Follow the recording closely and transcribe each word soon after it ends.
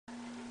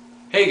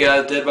Hey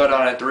guys, Dead by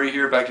Dawn at 3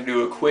 here, back to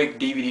do a quick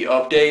DVD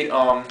update.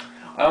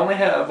 I only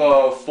have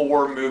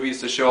 4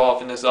 movies to show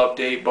off in this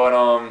update, but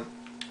I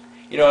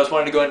just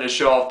wanted to go ahead and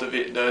show off the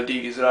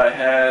DVDs that I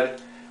had,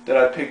 that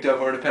I picked up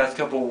over the past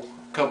couple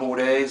of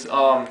days.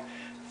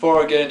 Before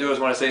I get into it, I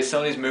just want to say some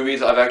of these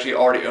movies I've actually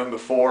already owned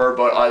before,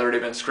 but either they've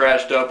been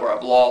scratched up or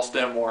I've lost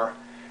them, or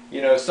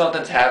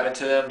something's happened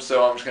to them.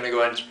 So I'm just gonna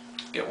go ahead and just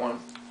get one.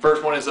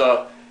 First one is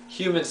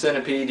Human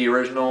Centipede, the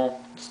original.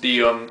 It's the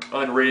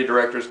unrated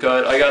director's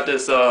cut. I got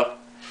this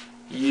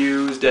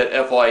used at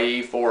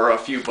FYE for a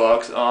few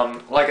bucks.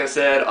 Like I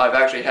said, I've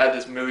actually had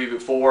this movie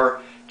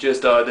before.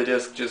 Just the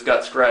disc just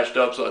got scratched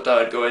up, so I thought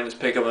I'd go ahead and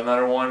just pick up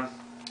another one.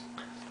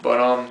 But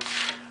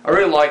I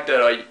really like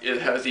that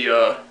it has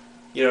the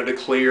the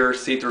clear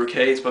see-through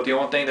case. But the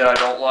only thing that I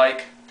don't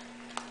like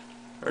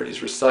are these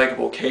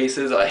recyclable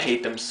cases. I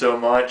hate them so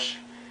much.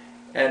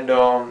 And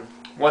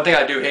one thing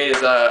I do hate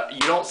is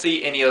you don't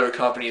see any other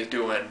companies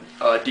doing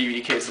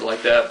DVD cases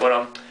like that.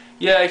 But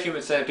yeah,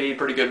 Human Centipede,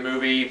 pretty good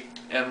movie.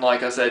 And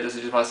like I said, this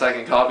is just my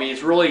second copy.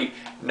 It's really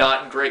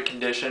not in great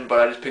condition, but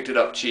I just picked it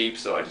up cheap,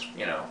 so I just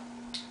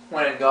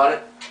went and got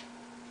it.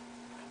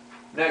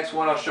 Next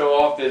one I'll show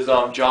off is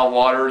John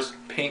Waters'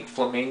 Pink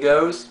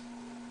Flamingos.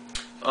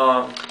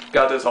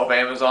 Got this off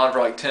Amazon for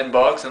like 10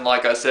 bucks, and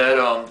like I said,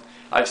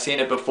 I've seen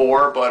it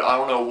before, but I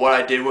don't know what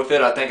I did with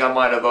it. I think I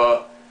might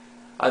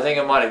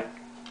have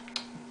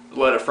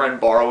let a friend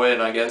borrow it,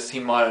 and I guess he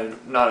might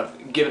have not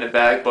have given it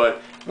back,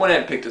 but went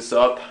ahead and picked this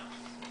up.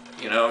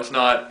 It's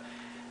not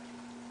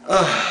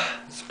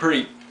it's a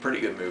pretty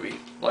good movie.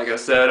 Like I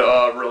said,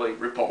 really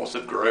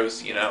repulsive,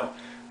 gross,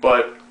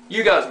 but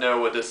you guys know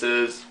what this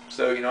is,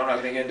 so I'm not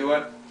gonna get into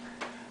it.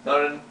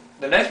 Now,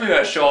 the next movie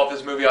I show off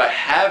is a movie I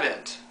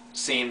haven't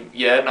seen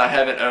yet and I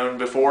haven't owned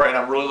before, and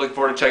I'm really looking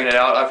forward to checking it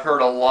out. I've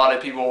heard a lot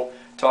of people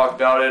talk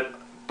about it,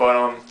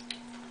 but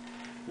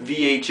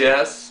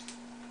VHS,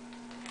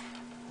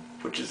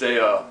 which is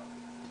a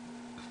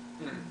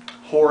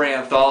horror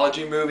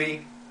anthology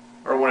movie,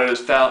 or what it is,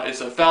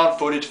 it's a found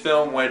footage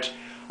film, which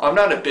I'm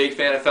not a big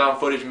fan of found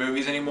footage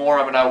movies anymore.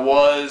 I mean, I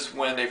was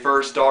when they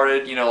first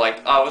started.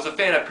 Like I was a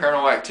fan of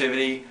Paranormal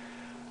Activity.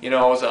 I'm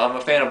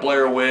a fan of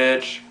Blair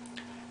Witch,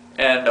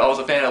 and I was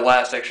a fan of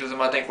Last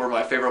Exorcism. I think were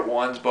my favorite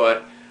ones.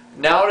 But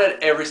now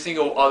that every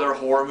single other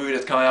horror movie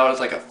that's coming out is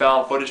like a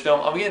found footage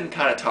film, I'm getting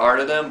kind of tired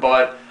of them.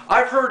 But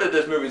I've heard that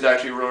this movie is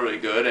actually really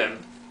good, and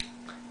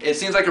it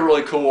seems like a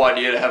really cool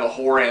idea to have a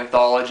horror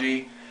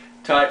anthology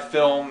type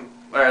film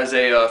as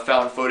a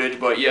found footage.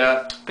 But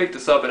yeah, picked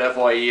this up at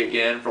FYE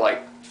again for like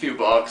a few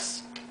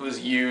bucks. It was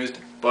used,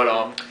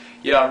 but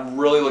yeah, I'm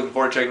really looking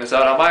forward to checking this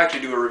out. I might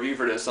actually do a review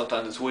for this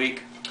sometime this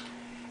week.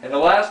 And the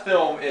last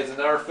film is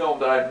another film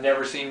that I've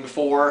never seen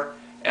before,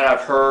 and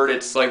I've heard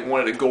it's like one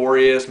of the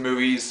goriest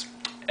movies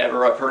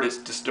ever. I've heard it's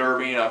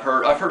disturbing. I've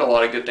heard a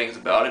lot of good things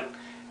about it.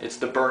 It's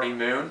The Burning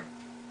Moon.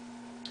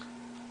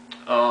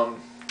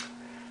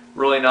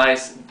 Really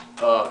nice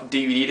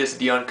DVD. This is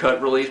the uncut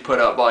release put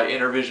out by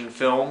Intervision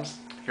Films.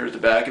 Here's the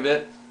back of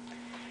it.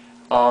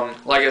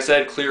 Like I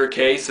said, clear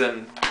case,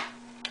 and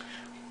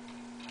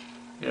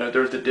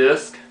there's the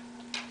disc.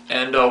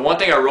 And one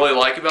thing I really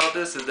like about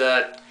this is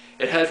that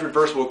it has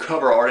reversible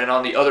cover art, and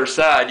on the other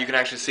side you can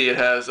actually see it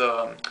has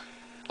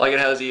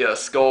the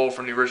skull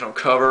from the original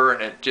cover,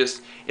 and it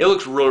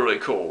looks really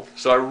cool.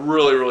 So I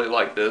really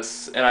like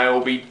this, and I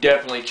will be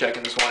definitely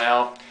checking this one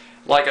out.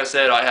 Like I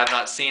said, I have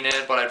not seen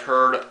it, but I've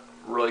heard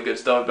really good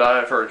stuff about it.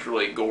 I've heard it's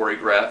really gory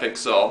graphics,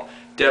 so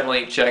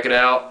definitely check it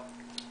out.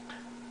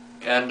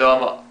 And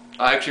I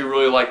actually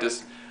really like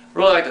this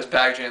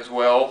packaging as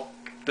well.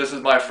 This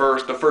is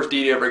the first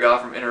DVD I ever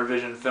got from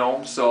Intervision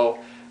Films, so I'll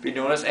be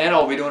doing this, and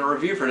I'll be doing a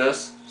review for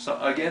this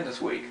again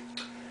this week.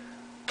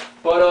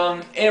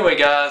 But anyway,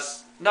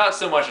 guys, not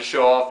so much to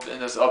show off in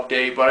this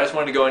update, but I just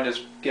wanted to go and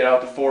just get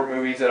out the 4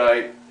 movies that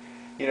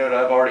that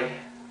I've already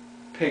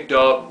picked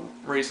up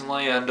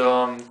recently, and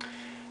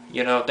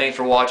thanks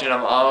for watching.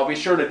 I'll be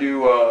sure to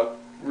do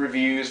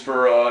reviews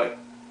for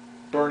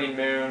Burning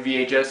Moon,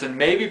 VHS, and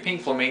maybe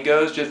Pink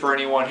Flamingos, just for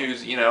anyone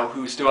who's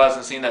who still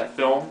hasn't seen that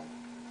film.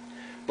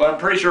 But I'm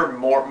pretty sure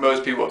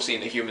most people have seen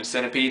The Human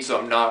Centipede, so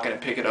I'm not going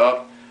to pick it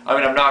up. I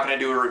mean, I'm not going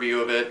to do a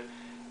review of it.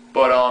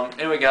 But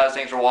anyway, guys,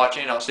 thanks for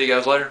watching. I'll see you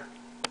guys later.